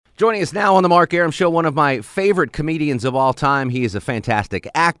Joining us now on the Mark Arum Show, one of my favorite comedians of all time. He is a fantastic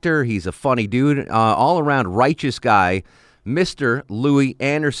actor. He's a funny dude, all-around righteous guy, Mr. Louie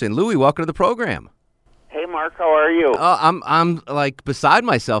Anderson. Louie, welcome to the program. Hey, Mark, how are you? I'm like beside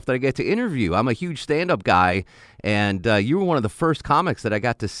myself that I get to interview. I'm a huge stand-up guy, and you were one of the first comics that I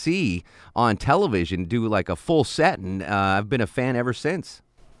got to see on television do like a full set, and I've been a fan ever since.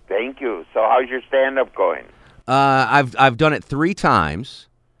 Thank you. So how's your stand-up going? I've done it 3 times.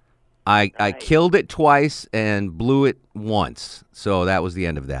 I killed it twice and blew it once, so that was the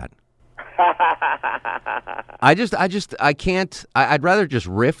end of that. I can't. I'd rather just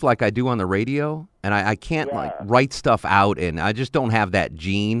riff like I do on the radio, and I can't like write stuff out, and I just don't have that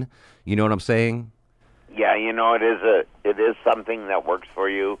gene. You know what I'm saying? Yeah, you know, it is something that works for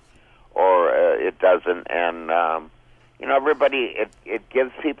you, or it doesn't, and you know, everybody. It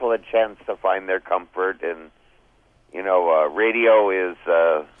gives people a chance to find their comfort, and you know, radio is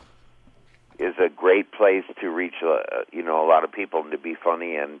a great place to reach you know, a lot of people and to be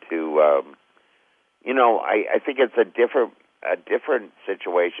funny and to. You know, I think it's a different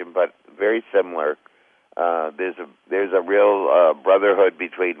situation, but very similar. There's a real brotherhood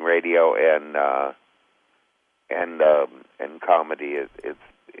between radio and comedy. It's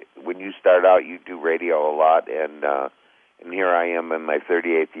when you start out, you do radio a lot, and here I am in my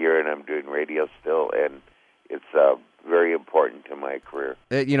 38th year, and I'm doing radio still, and it's very important to my career.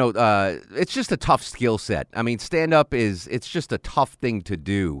 You know, it's just a tough skill set. I mean, stand-up it's just a tough thing to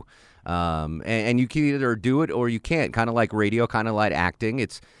do. And you can either do it or you can't, kind of like radio, kind of like acting.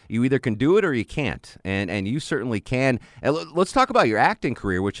 It's you either can do it or you can't, and you certainly can. And let's talk about your acting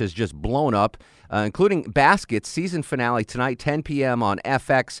career, which has just blown up, including Baskets season finale tonight, 10 p.m. on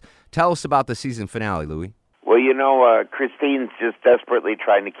FX. Tell us about the season finale, Louie. Well, you know, Christine's just desperately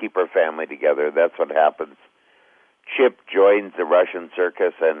trying to keep her family together. That's what happens. Chip joins the Russian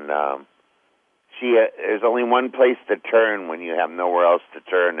circus, and there's only one place to turn when you have nowhere else to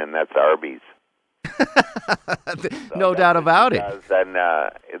turn, and that's Arby's. No doubt about it. And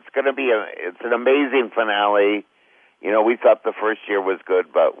it's going to be it's an amazing finale. You know, we thought the first year was good,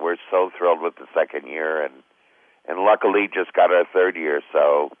 but we're so thrilled with the second year, and luckily just got our third year.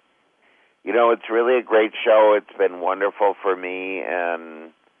 So, you know, it's really a great show. It's been wonderful for me,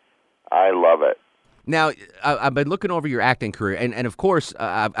 and I love it. Now, I've been looking over your acting career, and of course,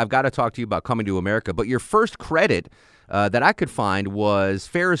 I've got to talk to you about Coming to America, but your first credit that I could find was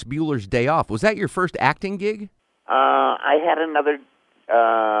Ferris Bueller's Day Off. Was that your first acting gig? I had another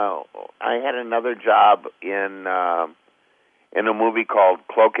job in a movie called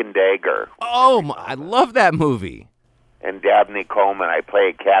Cloak and Dagger. Oh, I love that movie. And Dabney Coleman. I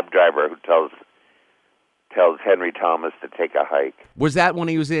play a cab driver who tells Henry Thomas to take a hike. Was that when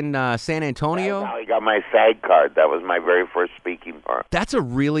he was in San Antonio? That's how he got my SAG card. That was my very first speaking part. That's a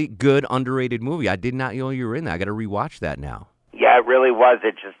really good, underrated movie. I did not know you were in that. I got to rewatch that now. Yeah, it really was.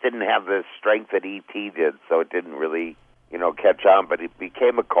 It just didn't have the strength that E.T. did, so it didn't really, you know, catch on, but it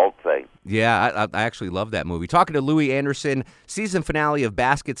became a cult thing. Yeah, I actually love that movie. Talking to Louie Anderson, season finale of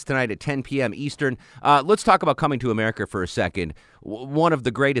Baskets tonight at 10 p.m. Eastern. Let's talk about Coming to America for a second. One of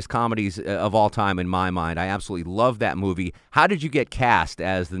the greatest comedies of all time in my mind. I absolutely love that movie. How did you get cast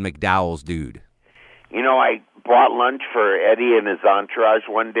as the McDowell's dude? You know, I bought lunch for Eddie and his entourage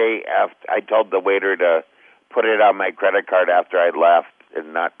one day. I told the waiter to put it on my credit card after I left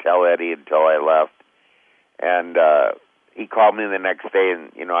and not tell Eddie until I left. And he called me the next day,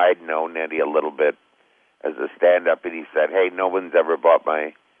 and, you know, I had known Eddie a little bit as a stand-up, and he said, hey, no one's ever bought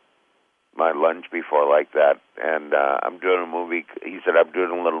my lunch before like that. And I'm doing a movie. He said, I'm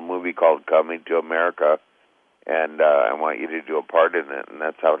doing a little movie called Coming to America, and I want you to do a part in it. And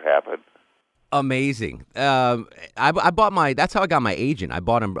that's how it happened. Amazing. I bought that's how I got my agent. I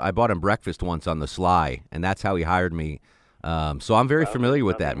bought him breakfast once on the sly, and that's how he hired me. So I'm very familiar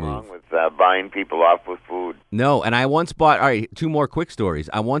with that move. Wrong with buying people off with food. No, and I once bought, all right, 2 more quick stories.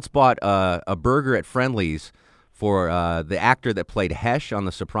 I once bought a burger at Friendly's for the actor that played Hesh on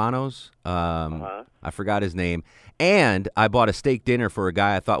The Sopranos. I forgot his name. And I bought a steak dinner for a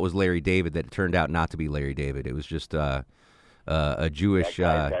guy I thought was Larry David that turned out not to be Larry David. It was just a Jewish...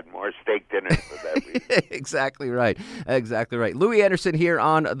 That guy had more steak dinners for that reason. Exactly right. Exactly right. Louie Anderson here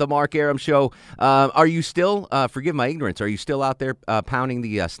on The Mark Arum Show. Are you still, forgive my ignorance, are you still out there pounding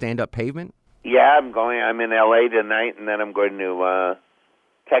the stand-up pavement? Yeah, I'm in L.A. tonight, and then I'm going to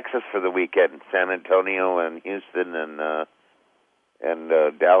Texas for the weekend, San Antonio and Houston and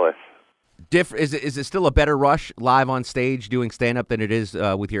Dallas. Is it still a better rush live on stage doing stand-up than it is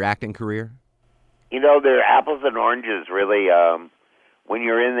with your acting career? You know, they're apples and oranges, really. When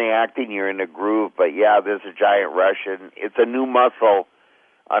you're in the acting, you're in the groove. But, yeah, there's a giant rush, and it's a new muscle.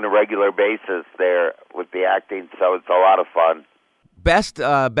 on a regular basis there with the acting, so it's a lot of fun. Best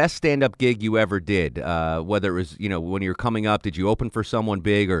stand-up gig you ever did, whether it was, when you were coming up, did you open for someone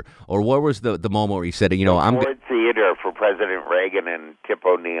big, or what was the moment where you said, I'm... Ford Theater for President Reagan and Tip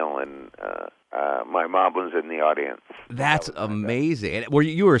O'Neill, and my mom was in the audience. That's amazing.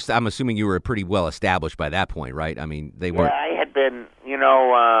 And I'm assuming you were pretty well established by that point, right? I mean, they weren't... Yeah, I had been,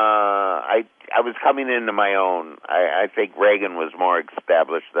 I was coming into my own. I think Reagan was more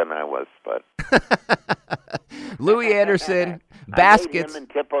established than I was, but... Louie Anderson... Baskets. I made him and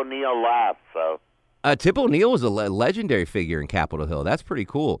Tip O'Neill laugh, so. Tip O'Neill was a legendary figure in Capitol Hill. That's pretty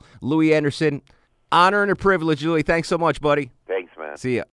cool. Louie Anderson, honor and a privilege, Louie. Thanks so much, buddy. Thanks, man. See ya.